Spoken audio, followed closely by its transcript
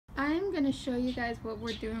I'm going to show you guys what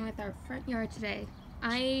we're doing with our front yard today.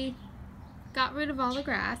 I got rid of all the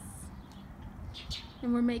grass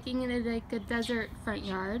and we're making it like a desert front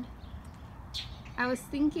yard. I was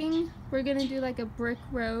thinking we're going to do like a brick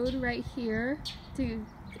road right here to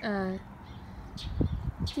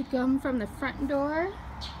come from the front door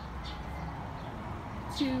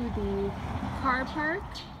to the car park.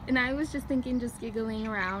 And I was just thinking, just giggling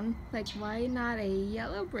around, like, why not a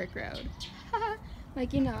yellow brick road?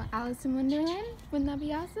 Like, you know, Alice in Wonderland, wouldn't that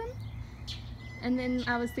be awesome? And then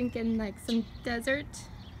I was thinking like some desert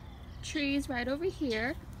trees right over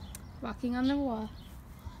here, walking on the wall,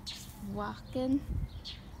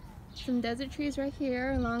 some desert trees right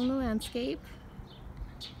here along the landscape,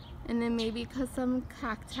 and then maybe some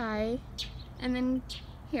cacti, and then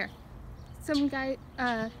here,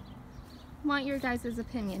 want your guys'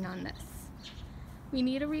 opinion on this. We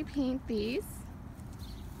need to repaint these.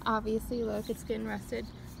 Obviously, look, it's getting rusted,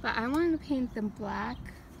 but I want to paint them black,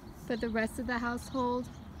 but the rest of the household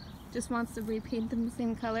just wants to repaint them the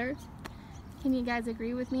same color. Can you guys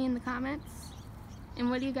agree with me in the comments? And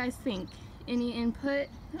what do you guys think? Any input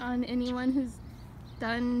on anyone who's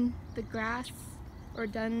done the grass or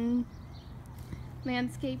done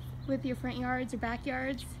landscape with your front yards or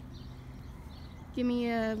backyards? Give me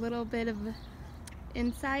a little bit of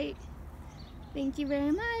insight. Thank you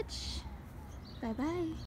very much. Bye-bye.